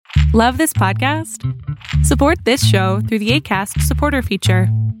Love this podcast? Support this show through the Acast supporter feature.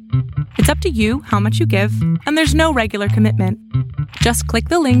 It's up to you how much you give, and there's no regular commitment. Just click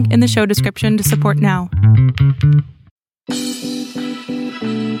the link in the show description to support now.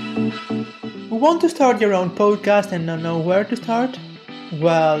 Want to start your own podcast and not know where to start?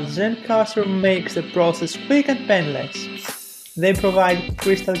 Well, Zencastr makes the process quick and painless. They provide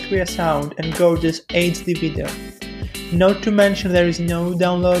crystal clear sound and gorgeous HD video. Not to mention there is no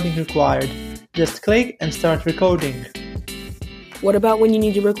downloading required. Just click and start recording. What about when you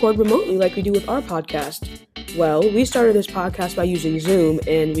need to record remotely like we do with our podcast? Well, we started this podcast by using Zoom,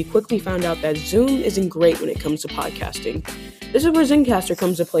 and we quickly found out that Zoom isn't great when it comes to podcasting. This is where Zencastr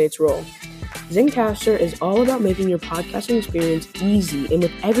comes to play its role. Zencastr is all about making your podcasting experience easy, and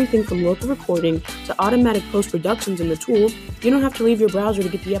with everything from local recording to automatic post-productions in the tool, you don't have to leave your browser to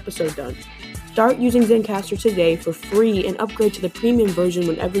get the episode done. Start using Zencastr today for free and upgrade to the premium version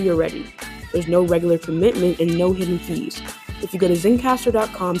whenever you're ready. There's no regular commitment and no hidden fees. If you go to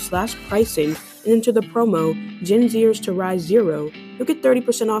zencastr.com/pricing and enter the promo Gen Zers to Rise 0, you'll get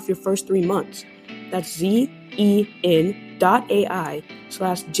 30% off your first 3 months. That's zen.ai/Gen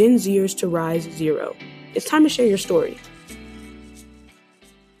Zers to Rise 0. It's time to share your story.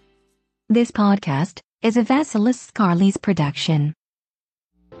 This podcast is a Vasilis Scarlys production.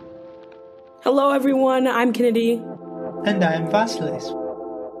 Hello everyone, I'm Kennedy. And I'm Vasilis.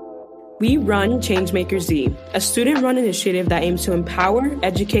 We run Changemaker Z, a student-run initiative that aims to empower,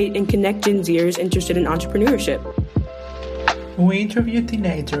 educate, and connect Gen Zers interested in entrepreneurship. We interview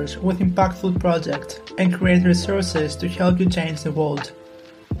teenagers with impactful projects and create resources to help you change the world.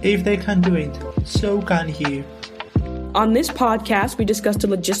 If they can do it, so can you. On this podcast, we discuss the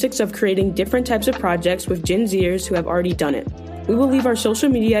logistics of creating different types of projects with Gen Zers who have already done it. We will leave our social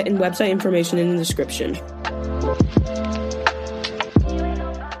media and website information in the description.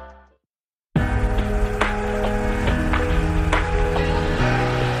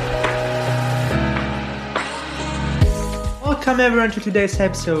 Welcome everyone to today's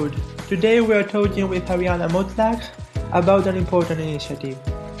episode. Today we are talking with Ariana Motlach about an important initiative.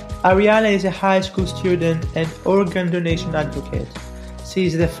 Ariana is a high school student and organ donation advocate. She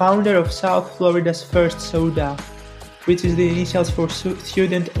is the founder of South Florida's first SODA, which is the initials for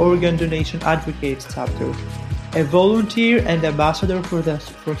Student Organ Donation Advocates chapter, a volunteer and ambassador for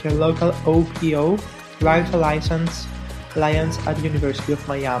her local OPO, Right Alliance at the University of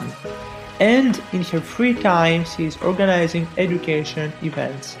Miami. And in her free time, she is organizing education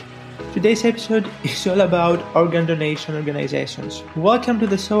events. Today's episode is all about organ donation organizations. Welcome to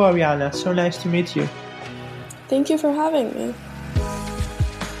the show, Ariana. So nice to meet you. Thank you for having me.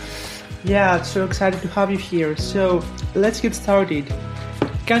 Yeah, so excited to have you here. So let's get started.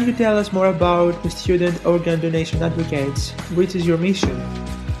 Can you tell us more about the Student Organ Donation Advocates? Which is your mission?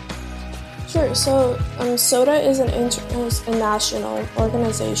 Sure. So SODA is a national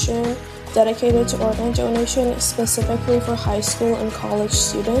organization dedicated to organ donation specifically for high school and college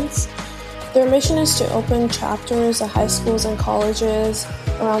students. Their mission is to open chapters at high schools and colleges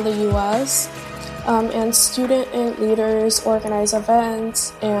around the U.S., and student leaders organize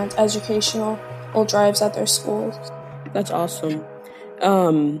events and educational drives at their schools. That's awesome.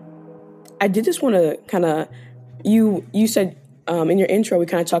 I did just want to kind of, you said in your intro, we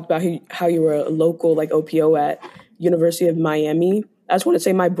kind of talked about how you were a local OPO at University of Miami. I just want to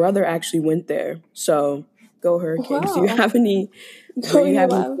say my brother actually went there. So go Hurricanes. Wow. Do you have any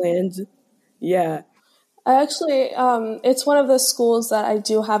plans? Yeah. I actually, it's one of the schools that I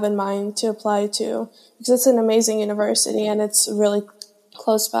do have in mind to apply to because it's an amazing university and it's really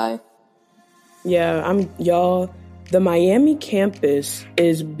close by. Yeah, the Miami campus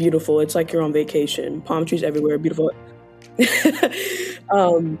is beautiful. It's like you're on vacation. Palm trees everywhere, beautiful.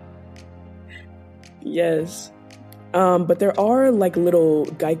 Yes. But there are little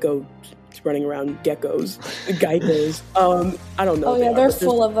geckos running around, geckos. I don't know. Oh yeah, they're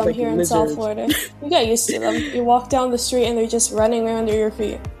full of them here in South Florida. You get used to them. You walk down the street and they're just running around under your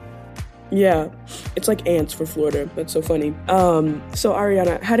feet. Yeah, it's like ants for Florida. That's so funny. So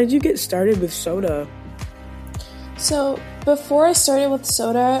Ariana, how did you get started with SODA? So before I started with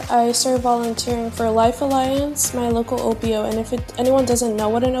SODA, I started volunteering for Life Alliance, my local OPO. And if anyone doesn't know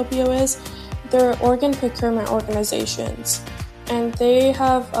what an OPO is, they're organ procurement organizations. And they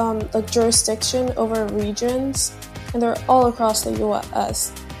have jurisdiction over regions, and they're all across the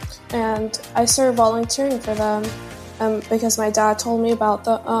U.S. And I started volunteering for them because my dad told me about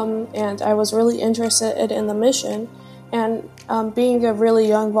them, and I was really interested in the mission. And being a really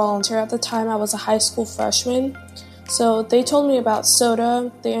young volunteer at the time, I was a high school freshman. So they told me about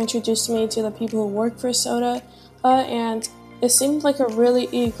SODA. They introduced me to the people who work for SODA, and it seemed like a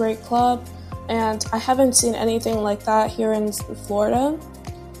really great club, and I haven't seen anything like that here in Florida.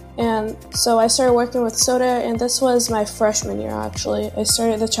 And so I started working with SOTA, and this was my freshman year, actually. I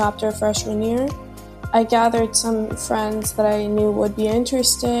started the chapter freshman year. I gathered some friends that I knew would be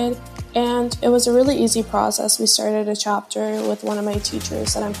interested, and it was a really easy process. We started a chapter with one of my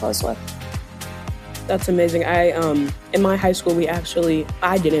teachers that I'm close with. That's amazing. In my high school,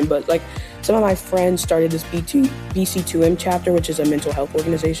 I didn't, but like some of my friends started this BC2M chapter, which is a mental health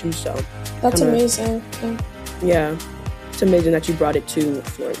organization. So that's amazing. Yeah, it's amazing that you brought it to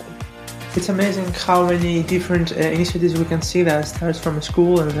Florida. It's amazing how many different initiatives we can see that start from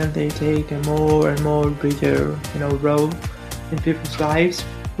school and then they take a more and more bigger, role in people's lives.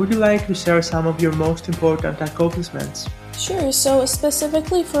 Would you like to share some of your most important accomplishments? Sure. So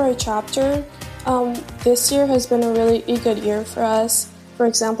specifically for a chapter, this year has been a really good year for us. For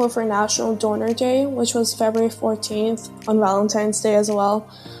example, for National Donor Day, which was February 14th on Valentine's Day as well,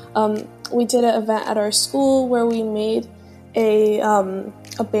 we did an event at our school where we made a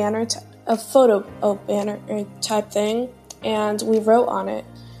banner, a photo banner type thing, and we wrote on it,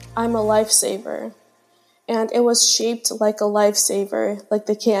 "I'm a lifesaver." And it was shaped like a lifesaver, like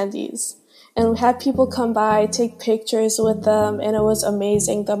the candies. And we had people come by, take pictures with them, and it was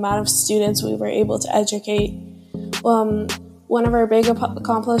amazing the amount of students we were able to educate. One of our big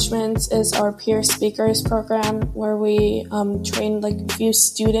accomplishments is our peer speakers program, where we train like a few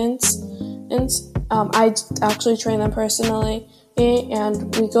students. And I actually train them personally,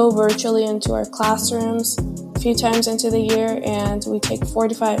 and we go virtually into our classrooms a few times into the year, and we take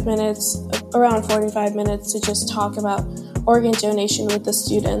around 45 minutes to just talk about organ donation with the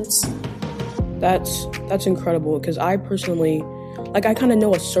students. That's incredible, because I personally, I kind of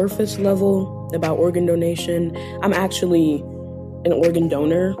know a surface level about organ donation. I'm actually an organ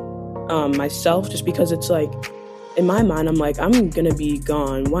donor myself, just because it's like, in my mind, I'm like, I'm gonna be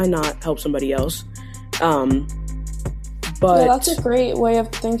gone. Why not help somebody else? But yeah, that's a great way of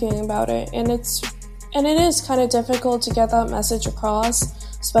thinking about it, and it is kind of difficult to get that message across,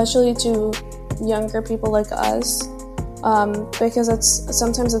 especially to younger people like us, because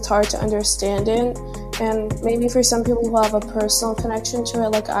sometimes it's hard to understand it, and maybe for some people who have a personal connection to it,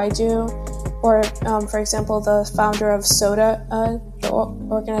 like I do, or for example, the founder of SOTA, the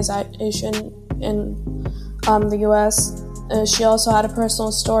organization in the U.S., she also had a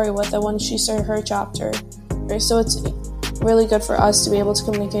personal story with it when she started her chapter. Right? So it's really good for us to be able to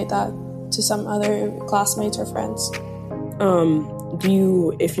communicate that to some other classmates or friends.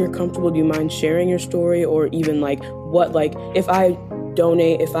 If you're comfortable, do you mind sharing your story, or even if I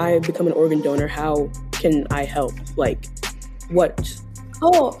donate, if I become an organ donor, how can I help? What?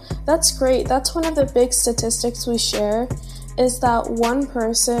 Oh, that's great. That's one of the big statistics we share, is that one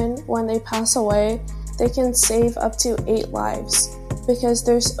person, when they pass away, they can save up to 8 lives. Because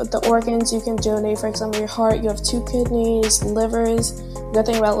there's the organs you can donate, for example, your heart, you have 2 kidneys, livers. The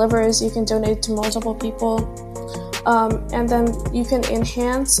thing about livers, you can donate to multiple people. And then you can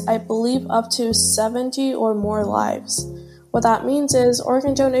enhance, I believe, up to 70 or more lives. What that means is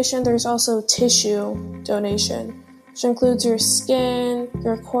organ donation, there's also tissue donation, which includes your skin,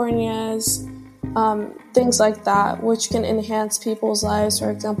 your corneas, things like that, which can enhance people's lives.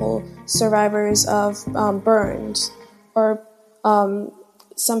 For example, survivors of burns, or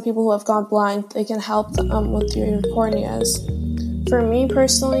some people who have gone blind, they can help them with your corneas. For me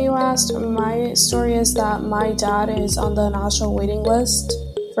personally, you asked, my story is that my dad is on the national waiting list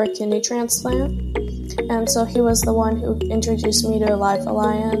for a kidney transplant. And so he was the one who introduced me to Life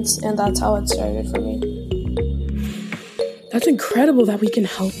Alliance, and that's how it started for me. That's incredible that we can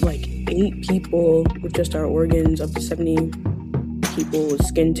help 8 people with just our organs, up to 70 people with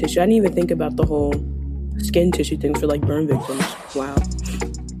skin tissue. I didn't even think about the whole skin tissue thing for burn victims. Wow.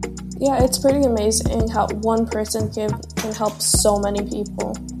 Yeah, it's pretty amazing how one person can help so many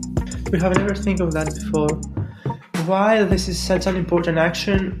people. We have never think of that before. While this is such an important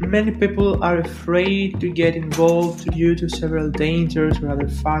action, many people are afraid to get involved due to several dangers or other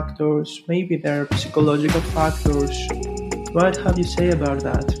factors. Maybe there are psychological factors. What have you say about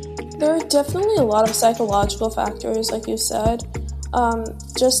that? There are definitely a lot of psychological factors, like you said.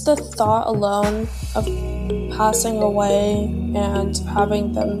 Just the thought alone of passing away and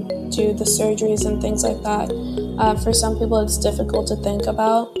having them do the surgeries and things like that, for some people it's difficult to think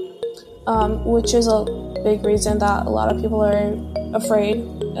about, which is a big reason that a lot of people are afraid,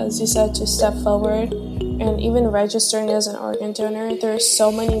 as you said, to step forward. And even registering as an organ donor, there are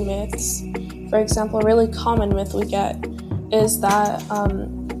so many myths. For example, a really common myth we get is that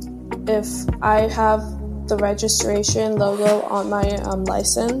if I have the registration logo on my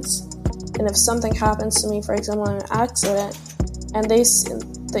license, and if something happens to me, for example, in an accident, and the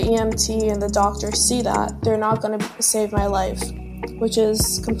EMT and the doctor see that, they're not going to save my life, which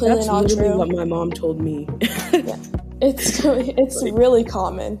is completely That's not literally true. what my mom told me. Yeah, it's really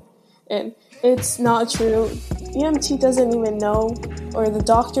common, and it's not true. EMT doesn't even know, or the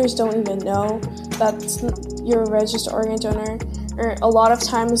doctors don't even know that you're a registered organ donor. Or a lot of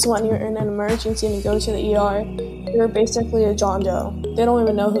times when you're in an emergency and you go to the ER, you're basically a John Doe. They don't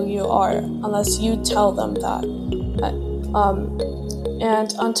even know who you are unless you tell them that.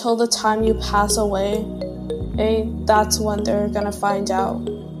 And until the time you pass away, that's when they're gonna find out.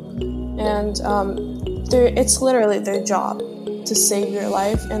 And it's literally their job to save your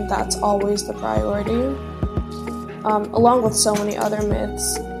life, and that's always the priority. Along with so many other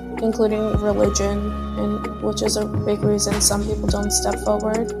myths, including religion, and which is a big reason some people don't step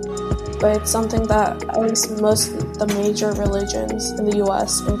forward. But it's something that at least most the major religions in the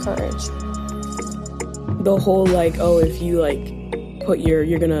US encourage. The whole if you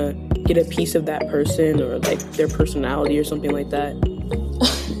you're gonna get a piece of that person or their personality or something like that.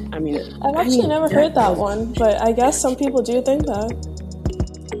 I've actually never heard that one, but I guess some people do think that.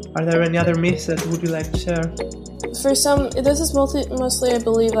 Are there any other myths that would you like to share? For some, this is mostly I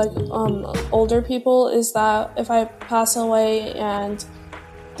believe, older people, is that if I pass away and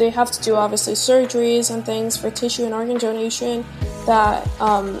they have to do, obviously, surgeries and things for tissue and organ donation, that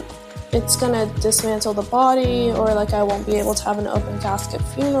it's going to dismantle the body, or, I won't be able to have an open casket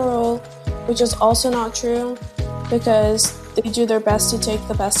funeral, which is also not true, because they do their best to take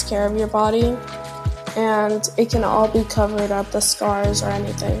the best care of your body, and it can all be covered up, the scars or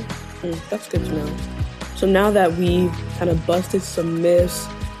anything. That's good to know. So now that we've kind of busted some myths,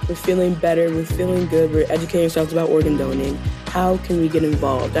 we're feeling better, we're feeling good, we're educating ourselves about organ donating, how can we get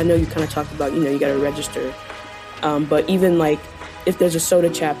involved? I know you kind of talked about, you got to register. But even if there's a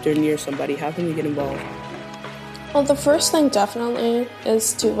SOTA chapter near somebody, how can we get involved? Well, the first thing definitely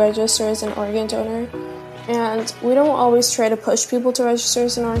is to register as an organ donor. And we don't always try to push people to register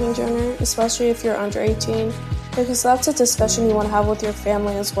as an organ donor, especially if you're under 18, because that's a discussion you want to have with your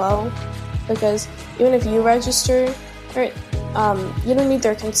family as well. Because even if you register, you don't need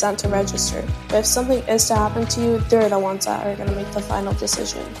their consent to register. But if something is to happen to you, they're the ones that are going to make the final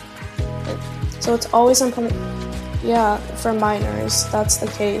decision. And so it's always important. Yeah, for minors, that's the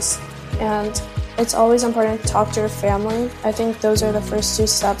case. And it's always important to talk to your family. I think those are the first 2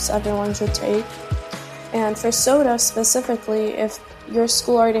 steps everyone should take. And for SOTA specifically, if your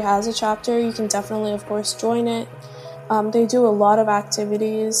school already has a chapter, you can definitely, of course, join it. They do a lot of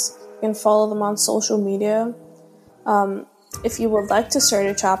activities. You can follow them on social media. If you would like to start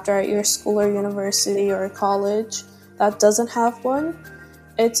a chapter at your school or university or college that doesn't have one,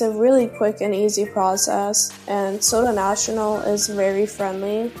 it's a really quick and easy process, and SOTA National is very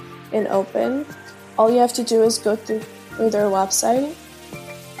friendly and open. All you have to do is go through their website.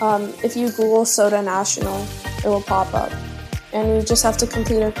 If you Google SOTA National, it will pop up. And you just have to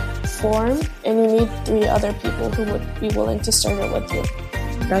complete a form, and you need 3 other people who would be willing to start it with you.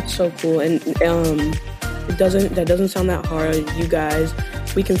 That's so cool. And that doesn't sound that hard. You guys,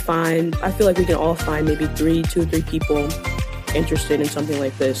 I feel like we can all find maybe 2 or 3 people interested in something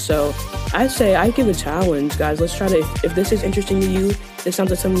like this. So I give a challenge, guys. Let's try to, if this is interesting to you, this sounds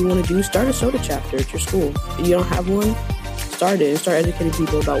like something you want to do, start a SOTA chapter at your school. If you don't have one, start it and start educating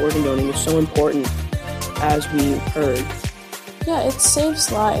people about organ donating. It's so important, as we heard. Yeah, it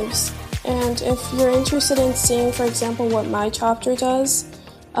saves lives. And if you're interested in seeing, for example, what my chapter does,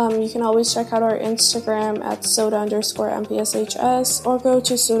 you can always check out our Instagram at SOTA_MPSHS, or go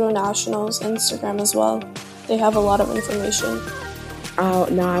to SOTA National's Instagram as well. They have a lot of information.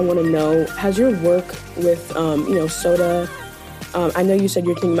 Now I want to know, has your work with, SOTA, I know you said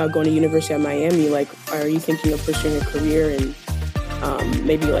you're thinking about going to University of Miami. Are you thinking of pursuing a career in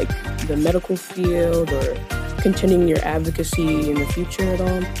maybe the medical field, or continuing your advocacy in the future at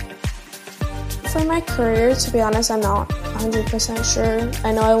all? For my career, to be honest, I'm not 100% sure.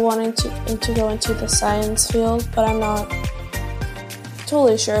 I know I wanted to go into the science field, but I'm not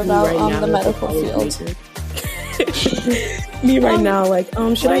totally sure about the medical field. Me right now,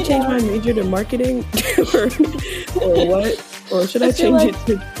 should I change my major to marketing or what? Or should I change it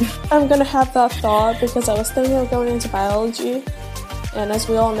to... I'm going to have that thought, because I was thinking of going into biology. And as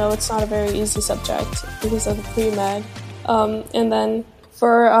we all know, it's not a very easy subject because of the pre-med. And then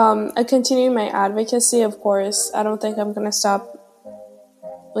for continuing my advocacy, of course, I don't think I'm going to stop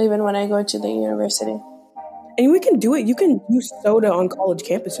even when I go to the university. And we can do it. You can do SOTA on college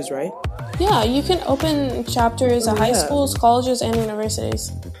campuses, right? Yeah, you can open chapters at high schools, colleges, and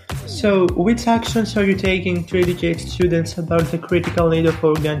universities. So, which actions are you taking to educate students about the critical need of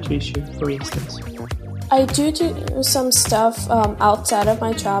organ tissue, for instance? I do some stuff outside of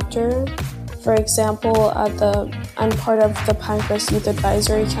my chapter. For example, I'm part of the Pinecrest Youth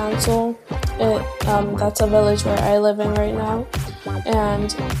Advisory Council. That's a village where I live in right now.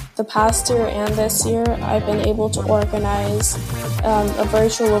 And the past year and this year, I've been able to organize a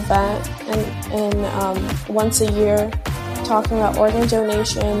virtual event and once a year talking about organ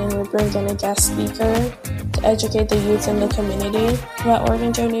donation, and we bring in a guest speaker to educate the youth in the community about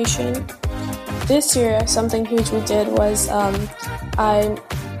organ donation. This year, something huge we did was I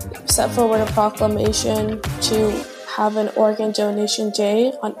set forward a proclamation to have an organ donation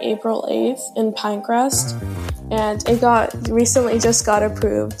day on April 8th in Pinecrest, and it recently just got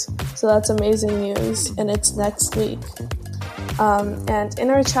approved, so that's amazing news, and it's next week. And in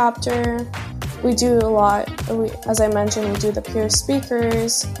our chapter, we do a lot. As I mentioned, we do the peer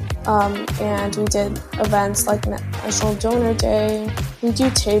speakers, and we did events like National Donor Day. We do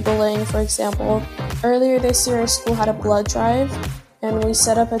tabling, for example. Earlier this year, our school had a blood drive, and we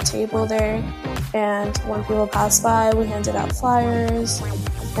set up a table there, and when people passed by, we handed out flyers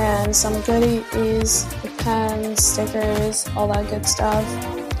and some goodies, like pens, stickers, all that good stuff.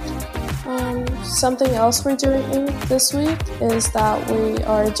 Something else we're doing this week is that we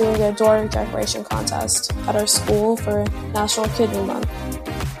are doing a door decoration contest at our school for National Kidney Month.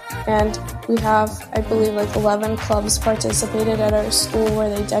 And we have, I believe, 11 clubs participated at our school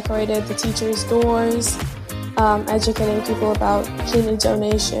where they decorated the teachers' doors, educating people about kidney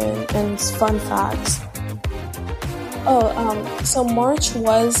donation and fun facts. So March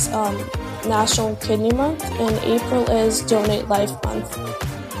was National Kidney Month, and April is Donate Life Month.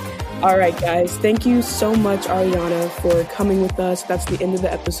 All right, guys. Thank you so much, Ariana, for coming with us. That's the end of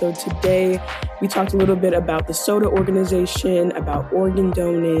the episode today. We talked a little bit about the SOTA organization, about organ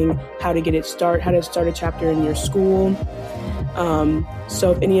donating, how to start a chapter in your school.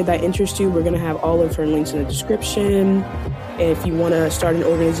 So if any of that interests you, we're going to have all of her links in the description. And if you want to start an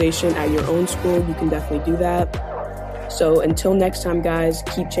organization at your own school, you can definitely do that. So until next time, guys,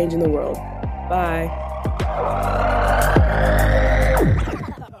 keep changing the world. Bye.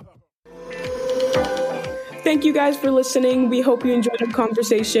 Thank you guys for listening. We hope you enjoyed our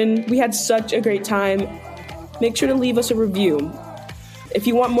conversation. We had such a great time. Make sure to leave us a review. If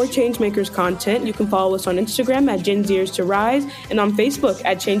you want more Changemakers content, you can follow us on Instagram at Gen Zers to Rise and on Facebook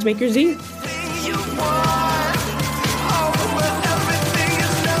at ChangemakersZ.